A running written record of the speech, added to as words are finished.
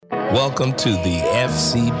Welcome to the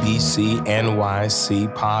FCBC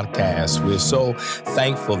NYC podcast. We're so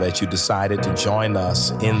thankful that you decided to join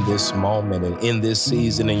us in this moment and in this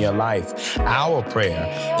season in your life. Our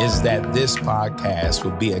prayer is that this podcast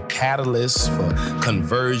will be a catalyst for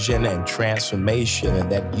conversion and transformation, and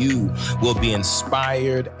that you will be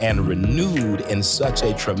inspired and renewed in such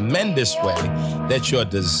a tremendous way that your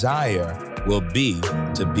desire will be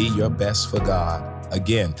to be your best for God.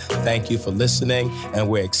 Again, thank you for listening, and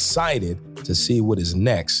we're excited to see what is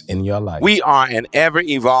next in your life. We are an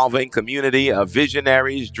ever-evolving community of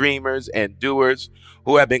visionaries, dreamers, and doers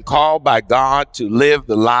who have been called by God to live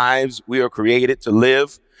the lives we are created to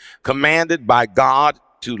live, commanded by God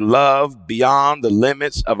to love beyond the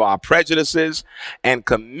limits of our prejudices, and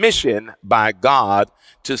commissioned by God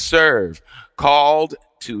to serve, called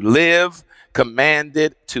to live,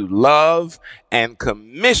 commanded to love, and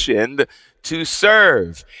commissioned to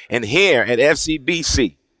serve. And here at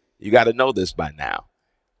FCBC, you got to know this by now.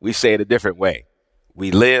 We say it a different way. We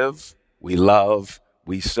live, we love,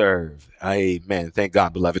 we serve. Amen. Thank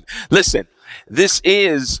God, beloved. Listen, this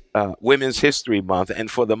is Women's History Month. And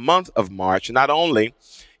for the month of March, not only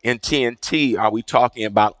in TNT are we talking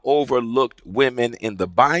about overlooked women in the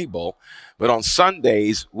Bible, but on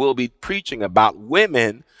Sundays, we'll be preaching about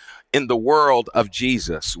women in the world of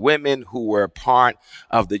Jesus, women who were part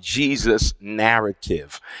of the Jesus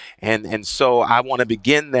narrative. And so I want to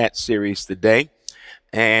begin that series today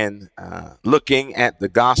and looking at the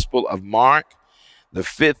Gospel of Mark, the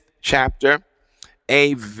 5th chapter,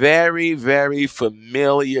 a very, very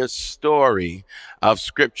familiar story of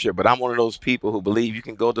Scripture. But I'm one of those people who believe you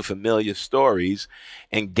can go to familiar stories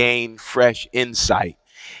and gain fresh insight.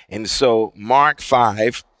 And so Mark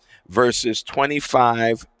 5, verses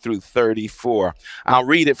 25 through 34. I'll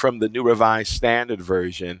read it from the New Revised Standard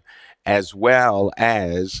Version as well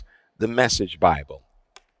as the Message Bible.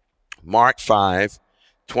 Mark 5,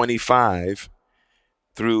 25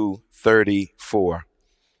 through 34.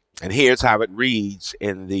 And here's how it reads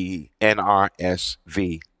in the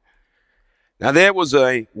NRSV. Now there was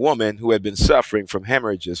a woman who had been suffering from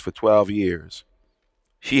hemorrhages for 12 years.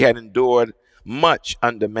 She had endured much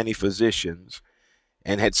under many physicians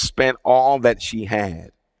and had spent all that she had.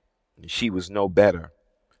 And she was no better,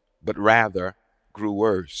 but rather grew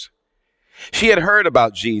worse. She had heard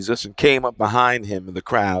about Jesus and came up behind him in the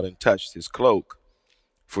crowd and touched his cloak.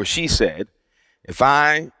 For she said, "If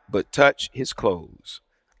I but touch his clothes,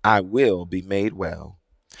 I will be made well."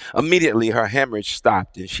 Immediately her hemorrhage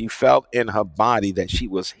stopped, and she felt in her body that she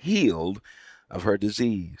was healed of her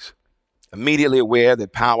disease. Immediately aware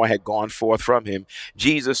that power had gone forth from him,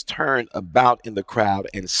 Jesus turned about in the crowd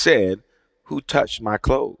and said, "Who touched my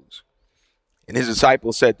clothes?" And his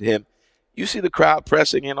disciples said to him, "You see the crowd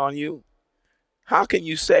pressing in on you? How can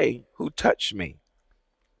you say, 'Who touched me?'"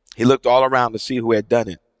 He looked all around to see who had done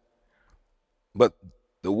it. But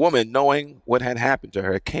the woman, knowing what had happened to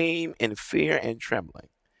her, came in fear and trembling,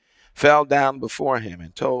 fell down before him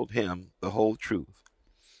and told him the whole truth.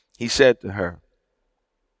 He said to her,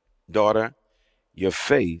 "Daughter, your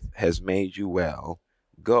faith has made you well.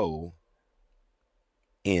 Go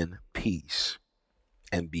in peace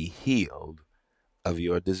and be healed of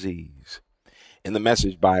your disease." In the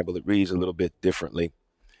Message Bible, it reads a little bit differently.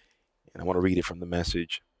 And I want to read it from the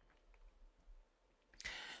Message.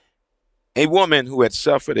 A woman who had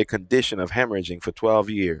suffered a condition of hemorrhaging for 12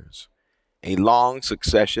 years, a long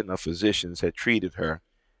succession of physicians had treated her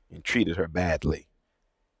and treated her badly,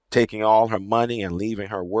 taking all her money and leaving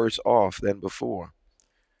her worse off than before,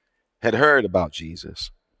 had heard about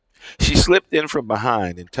Jesus. She slipped in from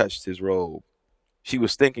behind and touched his robe. She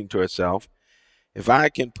was thinking to herself, "If I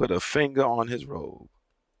can put a finger on his robe,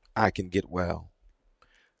 I can get well."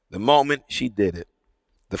 The moment she did it,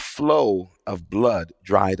 the flow of blood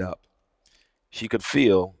dried up. She could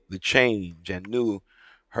feel the change and knew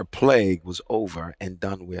her plague was over and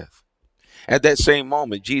done with. At that same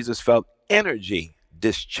moment, Jesus felt energy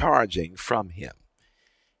discharging from him.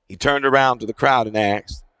 He turned around to the crowd and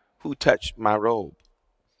asked, "Who touched my robe?"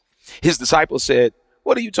 His disciples said,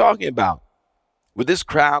 "What are you talking about? With this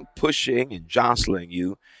crowd pushing and jostling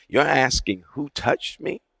you, you're asking, 'Who touched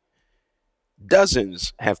me?'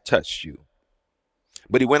 Dozens have touched you."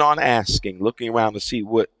 But he went on asking, looking around to see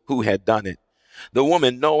who had done it. The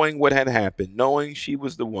woman, knowing what had happened, knowing she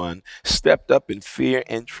was the one, stepped up in fear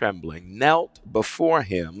and trembling, knelt before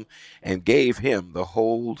him, and gave him the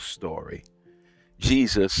whole story.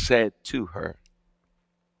 Jesus said to her,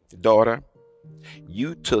 "Daughter,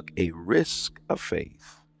 you took a risk of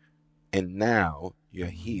faith, and now you're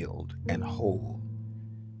healed and whole.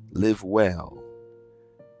 Live well,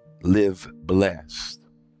 live blessed,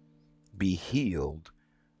 be healed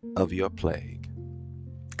of your plague.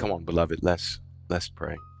 Come on, beloved, let's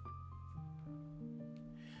pray.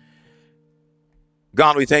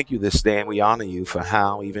 God, we thank you this day and we honor you for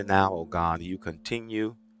how even now, oh God, you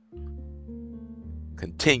continue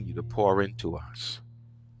to pour into us.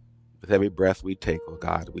 With every breath we take, oh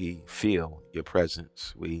God, we feel your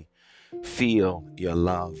presence. We feel your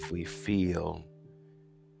love. We feel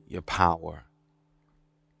your power.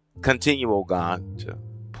 Continue, oh God, to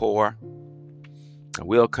pour, and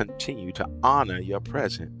we'll continue to honor your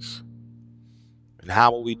presence. And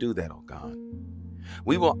how will we do that, oh God?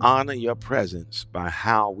 We will honor your presence by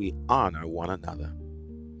how we honor one another.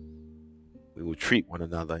 We will treat one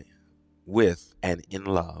another with and in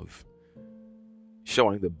love,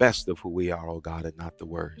 showing the best of who we are, oh God, and not the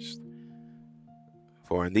worst.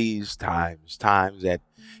 For in these times that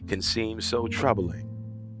can seem so troubling,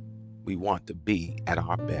 we want to be at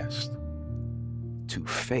our best, to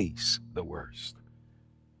face the worst.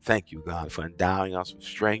 Thank you, God, for endowing us with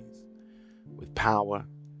strength, with power,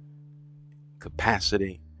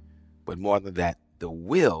 capacity, but more than that, the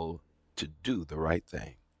will to do the right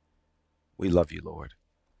thing. We love you, Lord.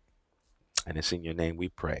 And it's in your name we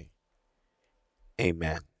pray.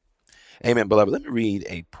 Amen. Amen, beloved. Let me read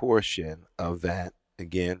a portion of that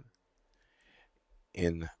again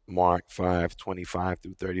in Mark 5:25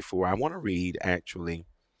 through 34. I want to read actually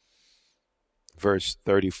verse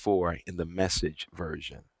 34 in the Message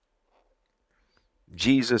version.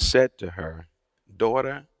 Jesus said to her,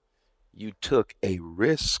 "Daughter, you took a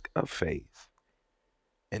risk of faith,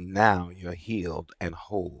 and now you're healed and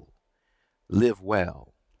whole. Live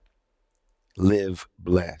well. Live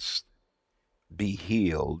blessed. Be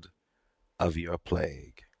healed of your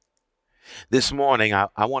plague." This morning,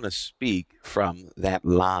 I want to speak from that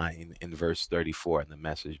line in verse 34 in the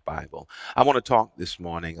Message Bible. I want to talk this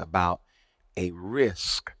morning about a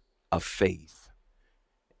risk of faith.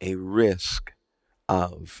 A risk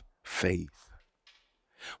of faith.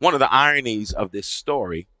 One of the ironies of this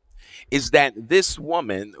story is that this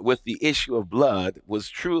woman with the issue of blood was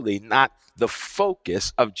truly not the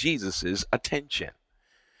focus of Jesus's attention.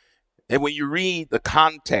 And when you read the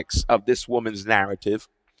context of this woman's narrative,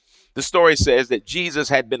 the story says that Jesus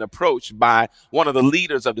had been approached by one of the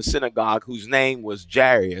leaders of the synagogue whose name was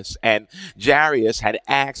Jairus, and Jairus had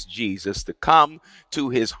asked Jesus to come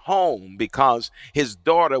to his home because his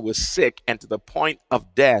daughter was sick and to the point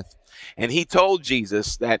of death. And he told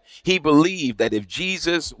Jesus that he believed that if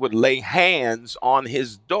Jesus would lay hands on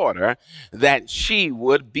his daughter, that she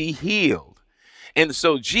would be healed. And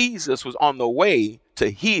so Jesus was on the way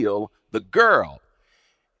to heal the girl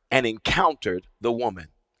and encountered the woman.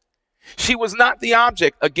 She was not the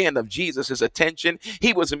object, again, of Jesus' attention.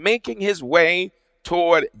 He was making his way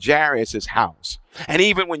toward Jairus' house. And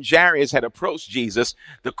even when Jairus had approached Jesus,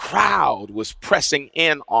 the crowd was pressing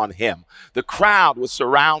in on him. The crowd was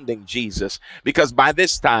surrounding Jesus because by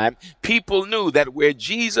this time, people knew that where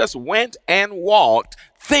Jesus went and walked,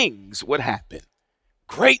 things would happen.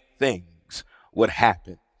 Great things would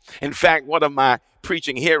happen. In fact, one of my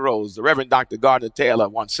preaching heroes, the Reverend Dr. Gardner Taylor,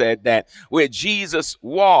 once said that where Jesus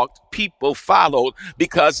walked, people followed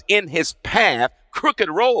because in his path, crooked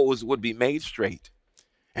roads would be made straight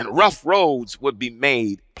and rough roads would be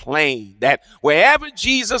made plain. That wherever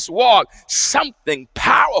Jesus walked, something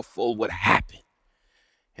powerful would happen.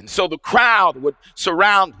 And so the crowd would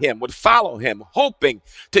surround him, would follow him, hoping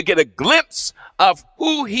to get a glimpse of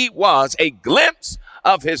who he was, a glimpse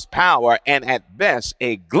of his power, and at best,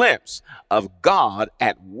 a glimpse of God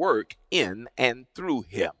at work in and through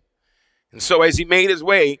him. And so as he made his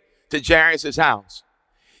way to Jairus' house,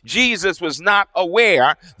 Jesus was not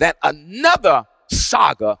aware that another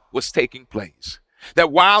saga was taking place.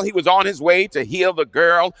 That while he was on his way to heal the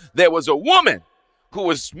girl, there was a woman who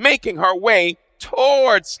was making her way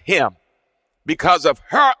towards him because of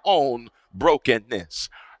her own brokenness,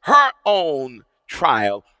 her own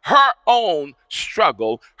trial, her own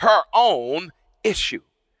struggle, her own issue.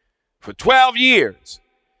 For 12 years,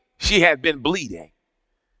 she had been bleeding.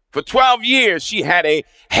 For 12 years, she had a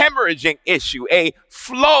hemorrhaging issue, a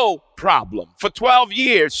flow problem. For 12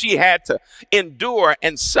 years, she had to endure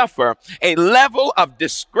and suffer a level of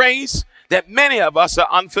disgrace that many of us are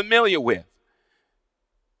unfamiliar with.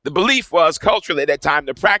 The belief was culturally at that time,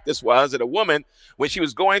 the practice was that a woman, when she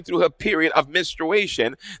was going through her period of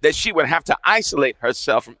menstruation, that she would have to isolate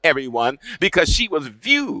herself from everyone because she was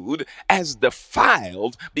viewed as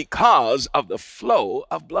defiled because of the flow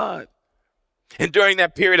of blood. And during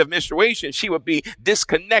that period of menstruation, she would be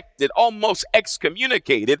disconnected, almost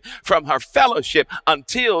excommunicated from her fellowship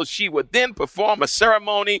until she would then perform a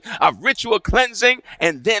ceremony of ritual cleansing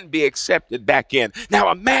and then be accepted back in.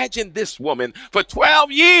 Now imagine this woman for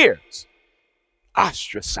 12 years,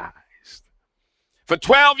 ostracized. For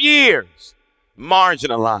 12 years,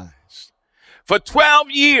 marginalized. For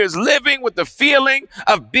 12 years, living with the feeling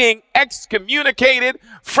of being excommunicated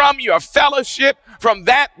from your fellowship, from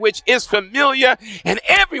that which is familiar. And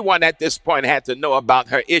everyone at this point had to know about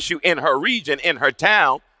her issue in her region, in her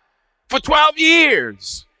town. For 12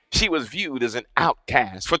 years, she was viewed as an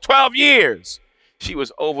outcast. For 12 years, she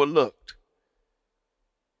was overlooked.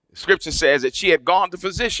 The scripture says that she had gone to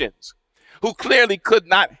physicians who clearly could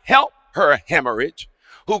not help her hemorrhage,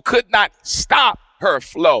 who could not stop her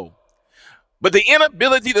flow. But the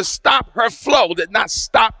inability to stop her flow did not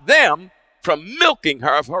stop them from milking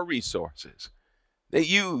her of her resources. They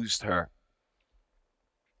used her.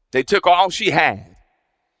 They took all she had.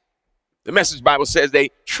 The Message Bible says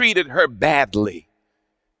they treated her badly,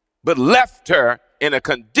 but left her in a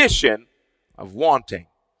condition of wanting,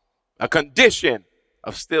 a condition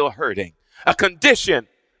of still hurting, a condition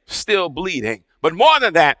still bleeding. But more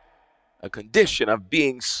than that, a condition of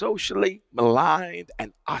being socially maligned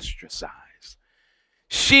and ostracized.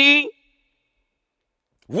 She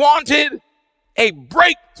wanted a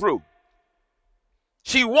breakthrough.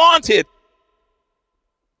 She wanted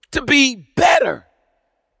to be better.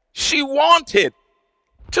 She wanted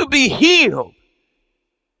to be healed.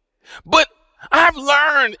 But I've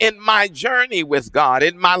learned in my journey with God,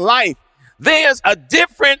 in my life, there's a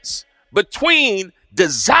difference between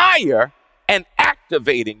desire and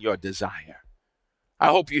activating your desire. I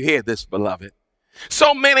hope you hear this, beloved.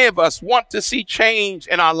 So many of us want to see change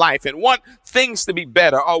in our life and want things to be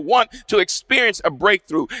better or want to experience a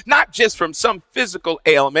breakthrough, not just from some physical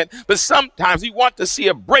ailment, but sometimes we want to see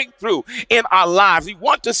a breakthrough in our lives. We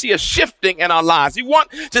want to see a shifting in our lives. We want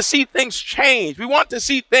to see things change. We want to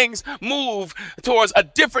see things move towards a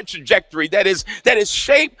different trajectory that is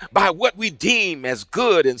shaped by what we deem as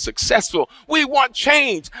good and successful. We want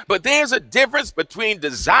change, but there's a difference between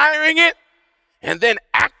desiring it and then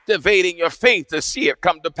activating your faith to see it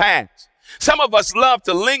come to pass. Some of us love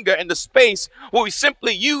to linger in the space where we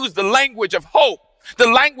simply use the language of hope, the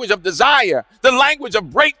language of desire, the language of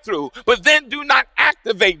breakthrough, but then do not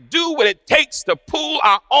activate, do what it takes to pool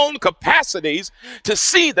our own capacities to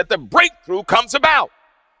see that the breakthrough comes about.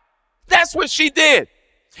 That's what she did.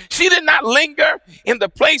 She did not linger in the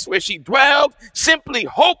place where she dwelled, simply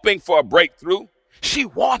hoping for a breakthrough. She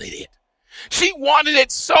wanted it. She wanted it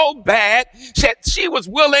so bad that she was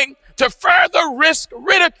willing to further risk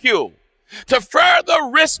ridicule, to further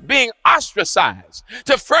risk being ostracized,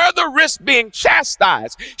 to further risk being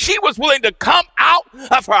chastised. She was willing to come out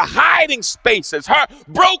of her hiding spaces, her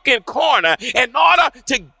broken corner, in order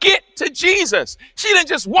to get to Jesus. She didn't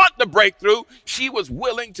just want the breakthrough. She was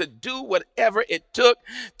willing to do whatever it took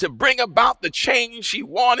to bring about the change she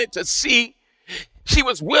wanted to see. She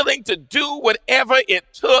was willing to do whatever it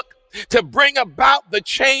took to bring about the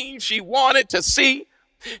change she wanted to see.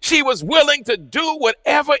 She was willing to do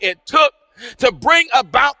whatever it took to bring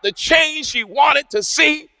about the change she wanted to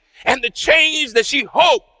see, and the change that she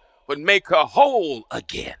hoped would make her whole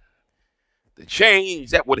again. The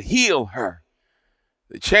change that would heal her.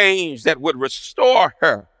 The change that would restore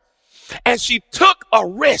her. And she took a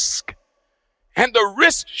risk. And the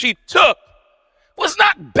risk she took was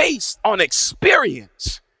not based on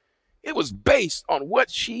experience. It was based on what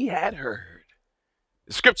she had heard.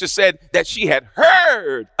 The scripture said that she had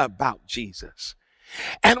heard about Jesus.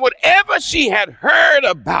 And whatever she had heard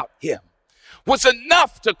about him was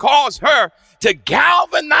enough to cause her to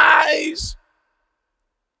galvanize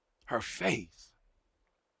her faith.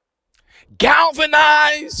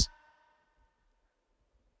 Galvanize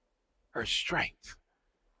her strength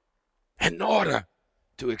in order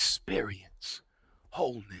to experience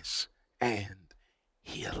wholeness and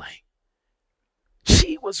healing.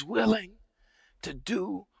 She was willing to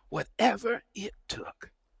do whatever it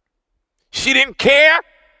took. She didn't care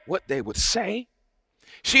what they would say.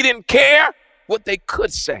 She didn't care what they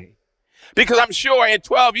could say. Because I'm sure in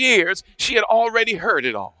 12 years, she had already heard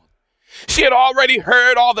it all. She had already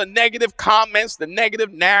heard all the negative comments, the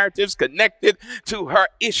negative narratives connected to her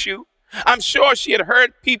issue. I'm sure she had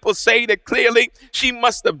heard people say that clearly she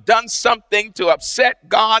must have done something to upset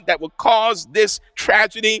God that would cause this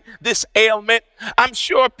tragedy, this ailment. I'm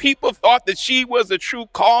sure people thought that she was the true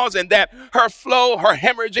cause and that her flow, her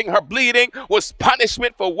hemorrhaging, her bleeding was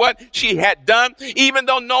punishment for what she had done, even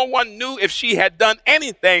though no one knew if she had done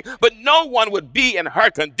anything. But no one would be in her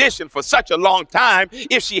condition for such a long time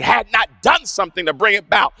if she had not done something to bring it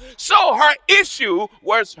about. So her issue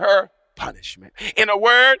was her punishment. In a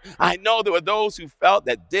word, I know there were those who felt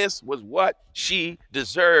that this was what she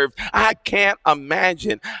deserved. I can't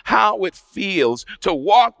imagine how it feels to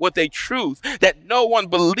walk with a truth that no one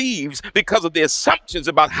believes because of the assumptions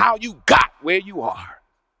about how you got where you are.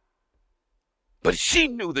 But she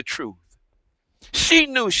knew the truth. She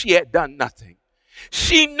knew she had done nothing.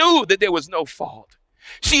 She knew that there was no fault.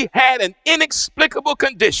 She had an inexplicable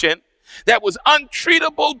condition that was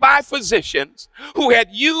untreatable by physicians who had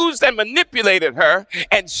used and manipulated her,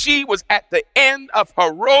 and she was at the end of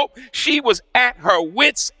her rope. She was at her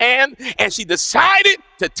wit's end, and she decided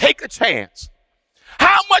to take a chance.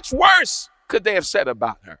 How much worse could they have said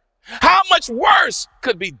about her? How much worse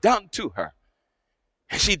could be done to her?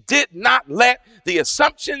 And she did not let the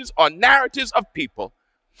assumptions or narratives of people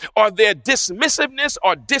or their dismissiveness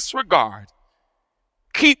or disregard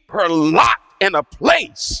keep her locked in a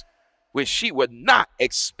place where she would not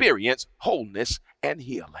experience wholeness and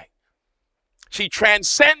healing. She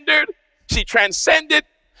transcended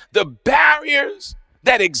the barriers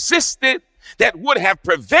that existed that would have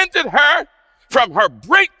prevented her from her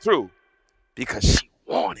breakthrough because she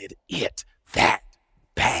wanted it that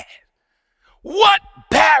bad. What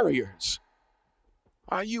barriers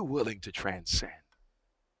are you willing to transcend?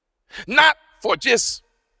 Not for just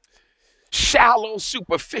shallow,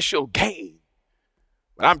 superficial gain.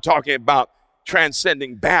 But I'm talking about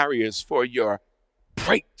transcending barriers for your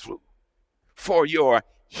breakthrough, for your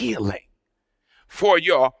healing, for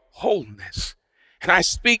your wholeness. And I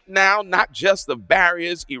speak now not just of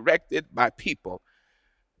barriers erected by people,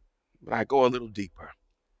 but I go a little deeper.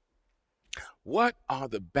 What are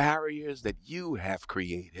the barriers that you have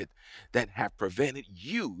created that have prevented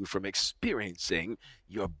you from experiencing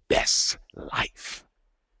your best life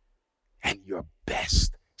and your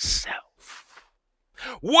best self?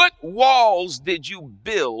 What walls did you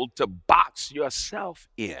build to box yourself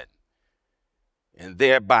in and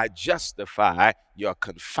thereby justify your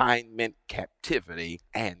confinement, captivity,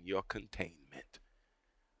 and your containment?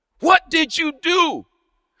 What did you do?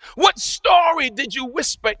 What story did you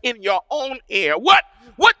whisper in your own ear? What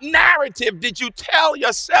narrative did you tell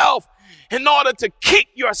yourself in order to keep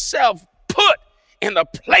yourself put in a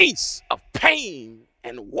place of pain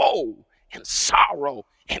and woe and sorrow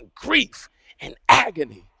and grief and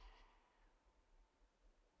agony?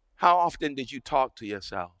 How often did you talk to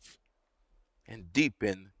yourself and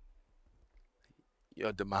deepen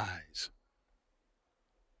your demise?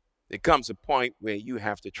 There comes a point where you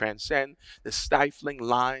have to transcend the stifling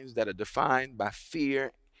lines that are defined by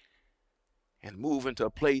fear and move into a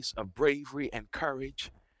place of bravery and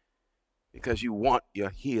courage because you want your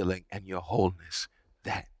healing and your wholeness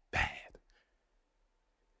that bad.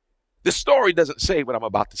 The story doesn't say what I'm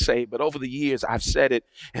about to say, but over the years I've said it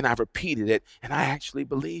and I've repeated it and I actually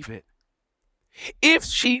believe it. If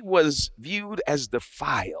she was viewed as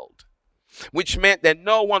defiled, which meant that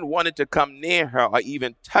no one wanted to come near her or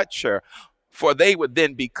even touch her, for they would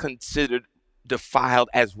then be considered defiled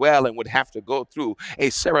as well and would have to go through a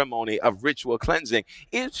ceremony of ritual cleansing.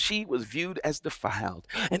 If she was viewed as defiled,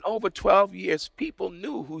 and over 12 years people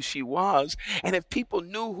knew who she was, and if people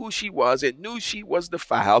knew who she was and knew she was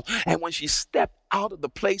defiled, and when she stepped out of the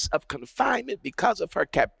place of confinement because of her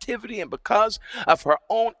captivity and because of her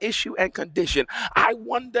own issue and condition, I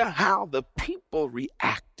wonder how the people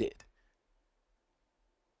reacted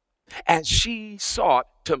as she sought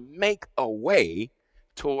to make a way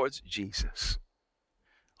towards Jesus.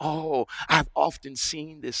 Oh, I've often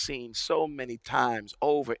seen this scene so many times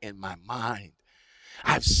over in my mind.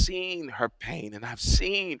 I've seen her pain and I've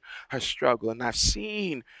seen her struggle and I've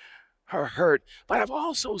seen her hurt, but I've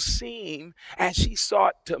also seen as she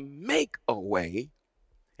sought to make a way,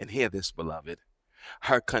 and hear this, beloved,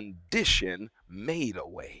 her condition made a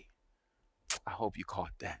way. I hope you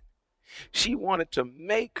caught that. She wanted to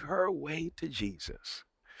make her way to Jesus.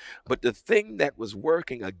 But the thing that was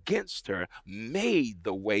working against her made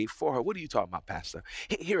the way for her. What are you talking about, Pastor?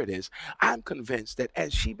 Here it is. I'm convinced that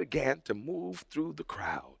as she began to move through the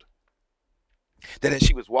crowd, that as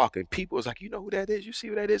she was walking, people was like, you know who that is? You see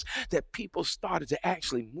who that is? That people started to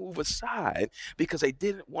actually move aside because they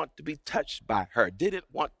didn't want to be touched by her, didn't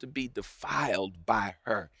want to be defiled by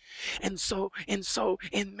her. And so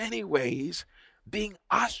in many ways, being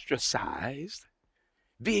ostracized,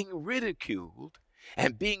 being ridiculed,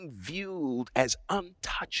 and being viewed as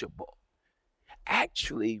untouchable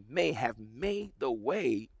actually may have made the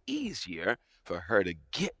way easier for her to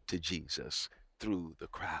get to Jesus through the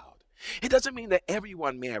crowd. It doesn't mean that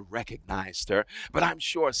everyone may have recognized her, but I'm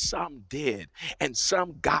sure some did, and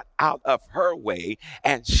some got out of her way,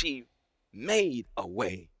 and she made a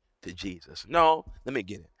way to Jesus. No, let me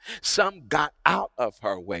get it. Some got out of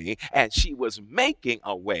her way, and she was making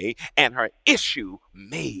a way, and her issue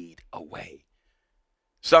made a way.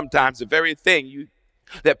 Sometimes the very thing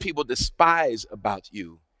that people despise about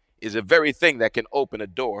you is the very thing that can open a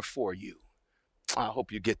door for you. I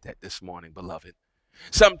hope you get that this morning, beloved.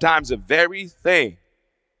 Sometimes the very thing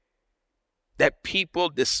that people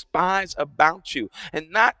despise about you,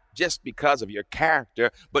 and not just because of your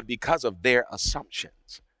character, but because of their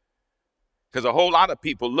assumptions. Because a whole lot of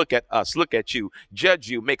people look at us, look at you, judge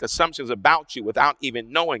you, make assumptions about you without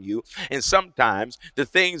even knowing you. And sometimes the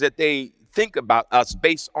things that they think about us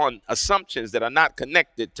based on assumptions that are not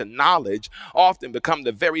connected to knowledge often become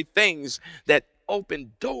the very things that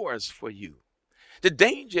open doors for you. The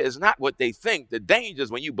danger is not what they think. The danger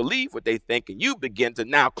is when you believe what they think and you begin to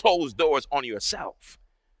now close doors on yourself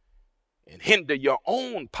and hinder your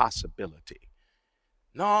own possibility.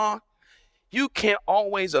 No, you can't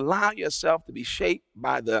always allow yourself to be shaped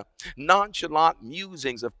by the nonchalant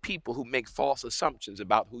musings of people who make false assumptions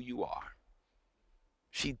about who you are.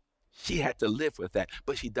 She had to live with that,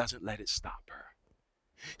 but she doesn't let it stop her.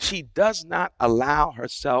 She does not allow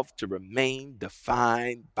herself to remain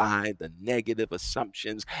defined by the negative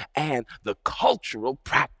assumptions and the cultural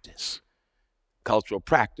practice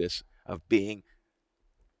of being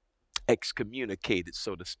excommunicated,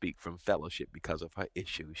 so to speak, from fellowship because of her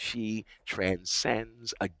issue. She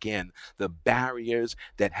transcends again the barriers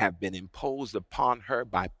that have been imposed upon her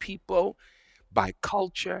by people, by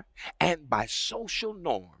culture, and by social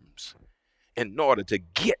norms in order to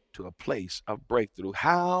get to a place of breakthrough.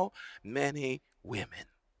 How many women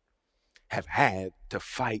have had to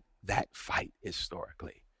fight that fight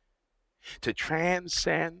historically? To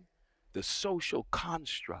transcend the social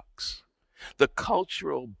constructs, the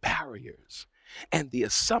cultural barriers, and the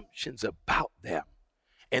assumptions about them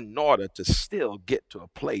in order to still get to a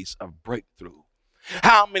place of breakthrough.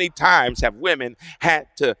 How many times have women had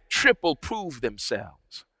to triple prove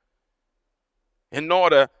themselves in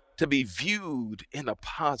order to be viewed in a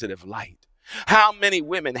positive light? How many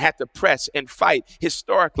women had to press and fight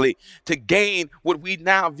historically to gain what we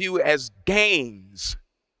now view as gains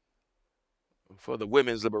for the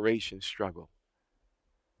women's liberation struggle?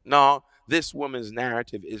 No, this woman's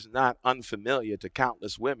narrative is not unfamiliar to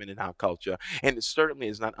countless women in our culture, and it certainly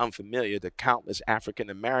is not unfamiliar to countless African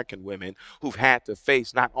American women who've had to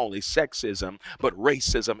face not only sexism, but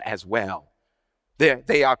racism as well.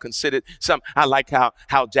 They are considered I like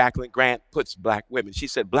how Jacqueline Grant puts black women. She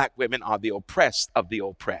said black women are the oppressed of the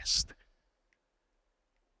oppressed.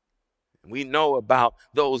 We know about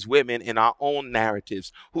those women in our own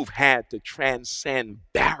narratives who've had to transcend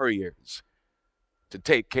barriers to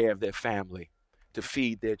take care of their family, to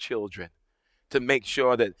feed their children, to make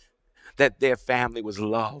sure that their family was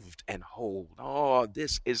loved and whole. Oh,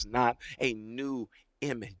 this is not a new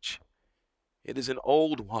image. It is an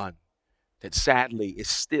old one that sadly is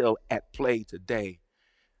still at play today,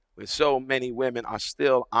 where so many women are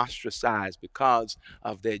still ostracized because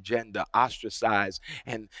of their gender, ostracized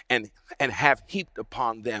and have heaped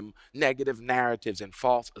upon them negative narratives and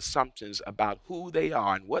false assumptions about who they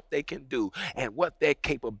are and what they can do and what their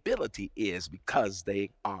capability is because they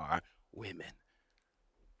are women.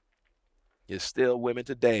 There's still women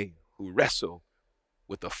today who wrestle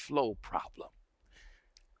with a flow problem.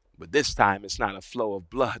 But this time it's not a flow of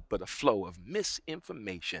blood, but a flow of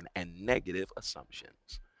misinformation and negative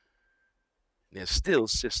assumptions. There's still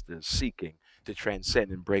sisters seeking to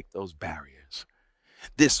transcend and break those barriers.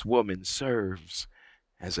 This woman serves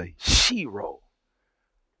as a hero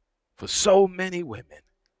for so many women.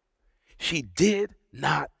 She did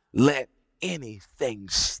not let anything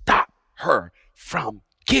stop her from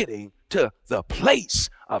getting to the place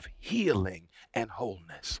of healing and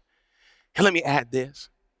wholeness. And let me add this.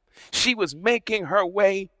 She was making her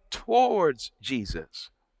way towards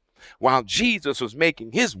Jesus while Jesus was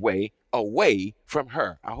making his way away from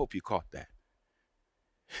her. I hope you caught that.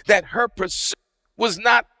 That her pursuit was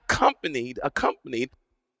not accompanied.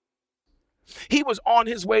 He was on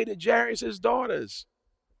his way to Jairus' daughter's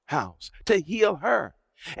house to heal her.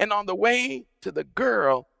 And on the way to the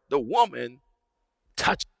girl, the woman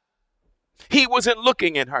touched. He wasn't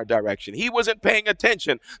looking in her direction. He wasn't paying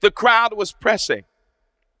attention. The crowd was pressing.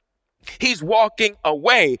 He's walking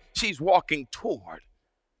away. She's walking toward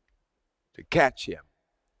to catch him.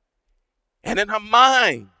 And in her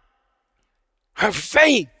mind, her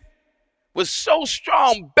faith was so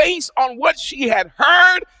strong based on what she had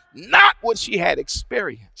heard, not what she had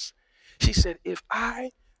experienced. She said, if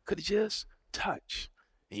I could just touch,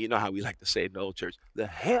 and you know how we like to say in the old church, the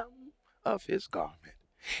hem of his garment.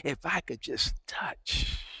 If I could just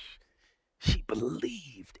touch, she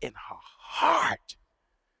believed in her heart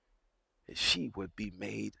that she would be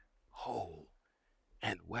made whole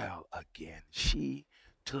and well again. She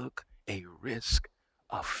took a risk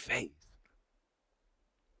of faith.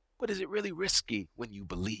 But is it really risky when you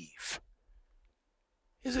believe?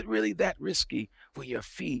 Is it really that risky when your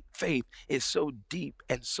faith is so deep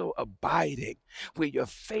and so abiding, where your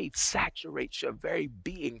faith saturates your very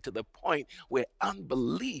being to the point where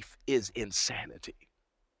unbelief is insanity?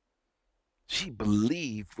 She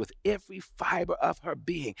believed with every fiber of her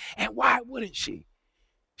being. And why wouldn't she?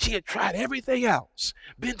 She had tried everything else,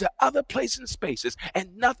 been to other places and spaces,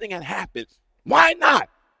 and nothing had happened. Why not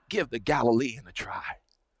give the Galilean a try?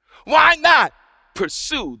 Why not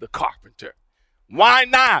pursue the carpenter? Why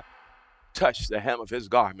not touch the hem of his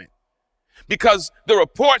garment? Because the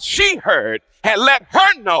report she heard had let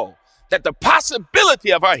her know that the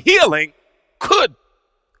possibility of her healing could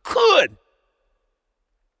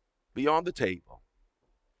be on the table.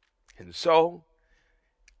 And so,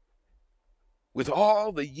 with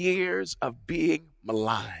all the years of being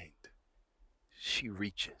maligned, she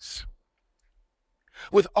reaches.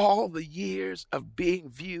 With all the years of being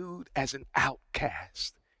viewed as an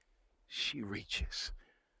outcast, she reaches.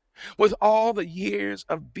 With all the years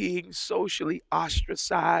of being socially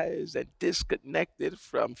ostracized and disconnected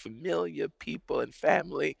from familiar people and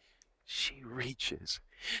family, she reaches.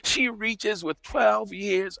 She reaches with 12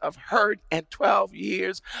 years of hurt and 12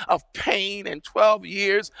 years of pain and 12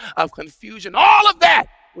 years of confusion. All of that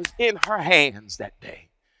was in her hands that day.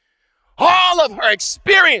 All of her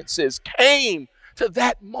experiences came to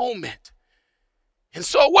that moment. And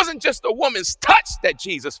so it wasn't just a woman's touch that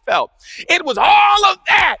Jesus felt. It was all of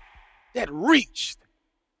that that reached.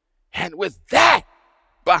 And with that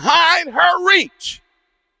behind her reach,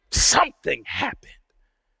 something happened.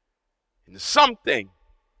 And something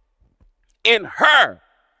in her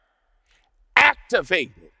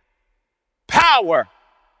activated power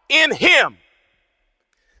in him.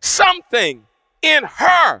 Something in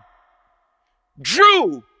her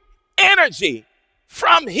drew energy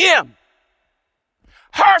from him.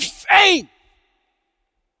 Her faith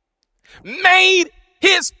made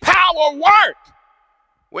his power work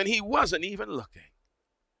when he wasn't even looking,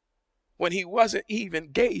 when he wasn't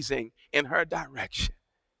even gazing in her direction.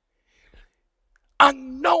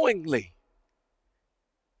 Unknowingly,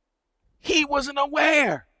 he wasn't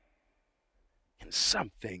aware, and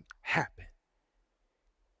something happened.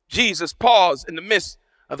 Jesus paused in the midst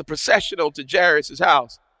of the processional to Jairus'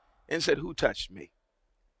 house and said, "Who touched me?"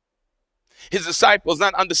 His disciples,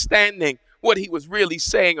 not understanding what he was really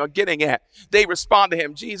saying or getting at, they respond to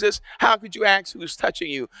him, "Jesus, how could you ask who's touching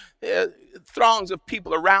you? Throngs of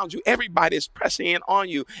people around you. Everybody's pressing in on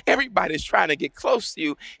you. Everybody's trying to get close to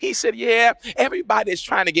you." He said, "Yeah, everybody's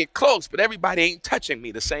trying to get close, but everybody ain't touching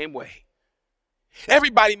me the same way.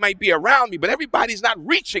 Everybody might be around me, but everybody's not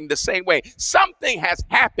reaching the same way. Something has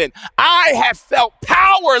happened. I have felt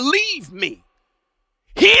power leave me.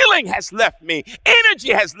 Healing has left me.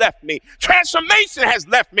 Energy has left me. Transformation has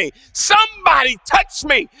left me. Somebody touched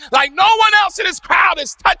me like no one else in this crowd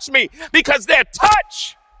has touched me, because their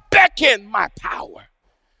touch beckoned my power.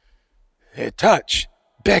 Their touch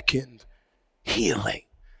beckoned healing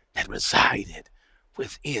that resided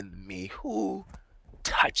within me." Who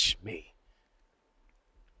touched me?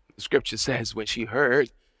 The scripture says when she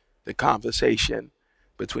heard the conversation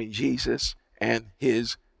between Jesus and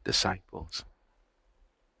his disciples.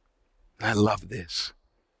 I love this.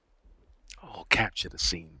 Oh, capture the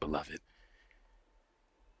scene, beloved.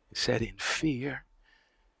 It said, in fear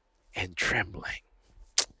and trembling.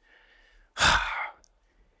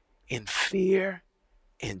 In fear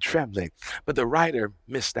and trembling. But the writer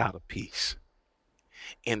missed out a piece.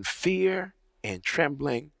 In fear and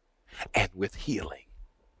trembling and with healing.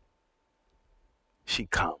 She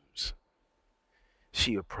comes.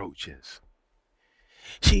 She approaches.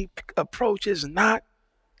 She approaches not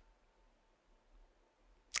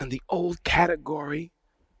in the old category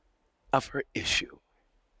of her issue.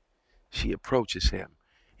 She approaches him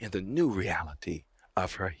in the new reality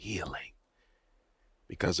of her healing.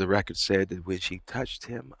 Because the record said that when she touched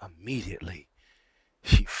him, immediately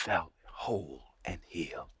she felt whole and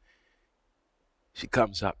healed. She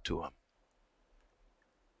comes up to him.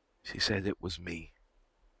 She said, "It was me.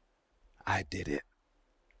 I did it.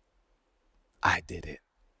 I did it.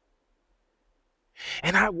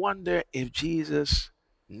 And I wonder if Jesus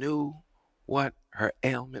knew what her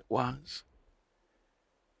ailment was,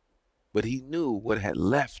 but he knew what had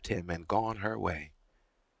left him and gone her way.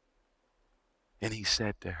 And he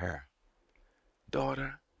said to her,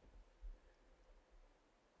 daughter,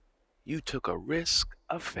 you took a risk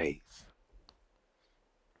of faith.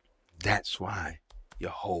 That's why you're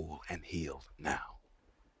whole and healed now.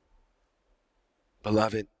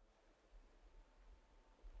 Beloved,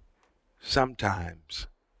 sometimes,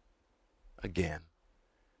 again,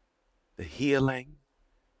 the healing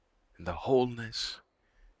and the wholeness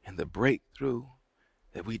and the breakthrough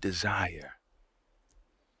that we desire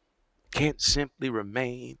can't simply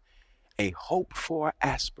remain a hoped-for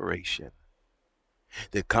aspiration.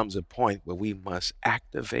 There comes a point where we must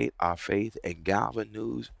activate our faith and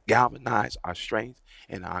galvanize our strength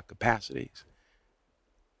and our capacities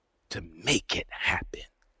to make it happen.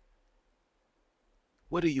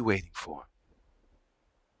 What are you waiting for?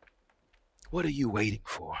 What are you waiting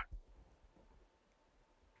for?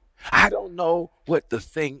 I don't know what the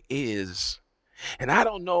thing is, and I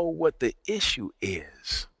don't know what the issue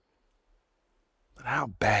is, but how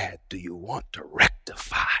bad do you want to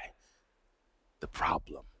rectify the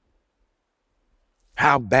problem?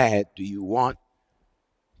 How bad do you want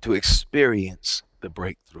to experience the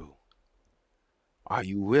breakthrough? Are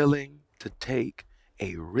you willing to take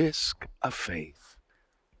a risk of faith?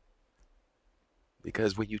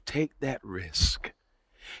 Because when you take that risk,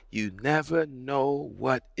 you never know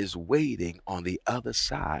what is waiting on the other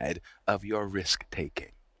side of your risk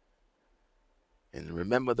taking. And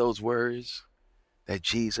remember those words that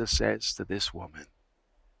Jesus says to this woman: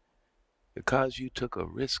 because you took a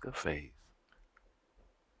risk of faith,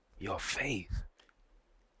 your faith,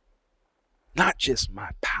 not just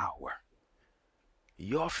my power,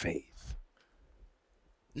 your faith,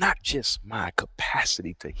 not just my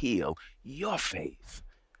capacity to heal, your faith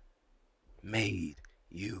made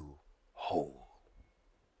you whole.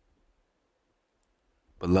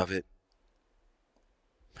 Beloved,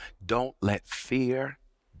 don't let fear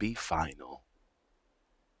be final.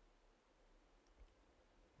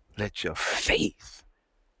 Let your faith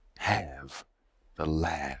have the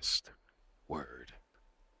last word.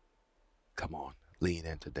 Come on, lean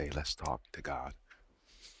in today. Let's talk to God.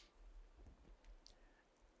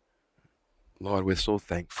 Lord, we're so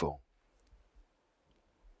thankful.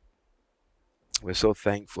 We're so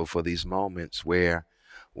thankful for these moments where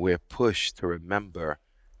we're pushed to remember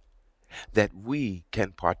that we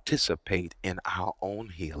can participate in our own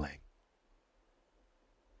healing,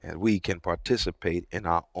 and we can participate in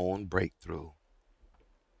our own breakthrough.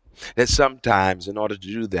 That sometimes, in order to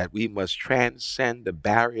do that, we must transcend the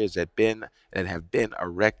barriers that have been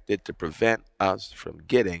erected to prevent us from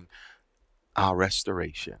getting our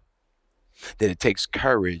restoration. That it takes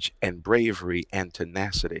courage and bravery and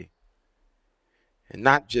tenacity. And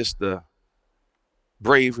not just the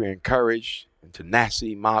bravery and courage and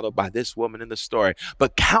tenacity modeled by this woman in the story,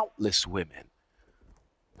 but countless women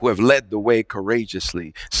who have led the way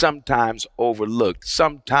courageously, sometimes overlooked,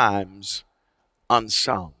 sometimes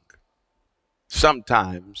unsung,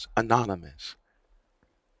 sometimes anonymous.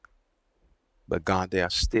 But God, they are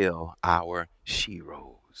still our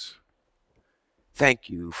sheroes. Thank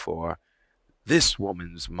you for this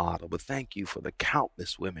woman's model, but thank you for the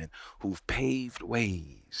countless women who've paved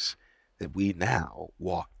ways that we now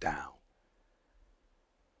walk down.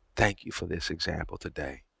 Thank you for this example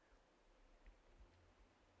today.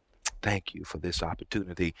 Thank you for this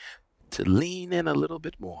opportunity to lean in a little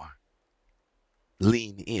bit more.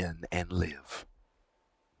 Lean in and live.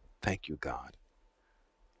 Thank you, God.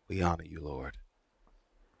 We honor you, Lord.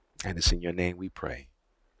 And it's in your name we pray.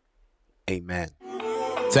 Amen.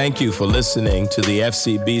 Thank you for listening to the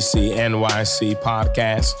FCBC NYC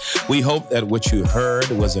podcast. We hope that what you heard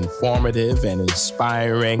was informative and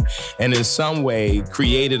inspiring, and in some way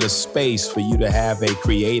created a space for you to have a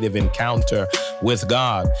creative encounter with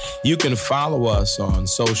God. You can follow us on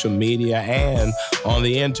social media and on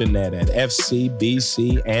the internet at fcbcnyc.org.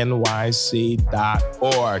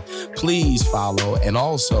 Please follow and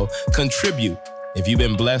also contribute. If you've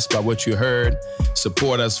been blessed by what you heard,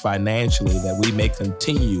 support us financially that we may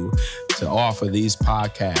continue to offer these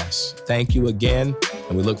podcasts. Thank you again,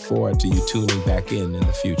 and we look forward to you tuning back in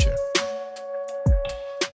the future.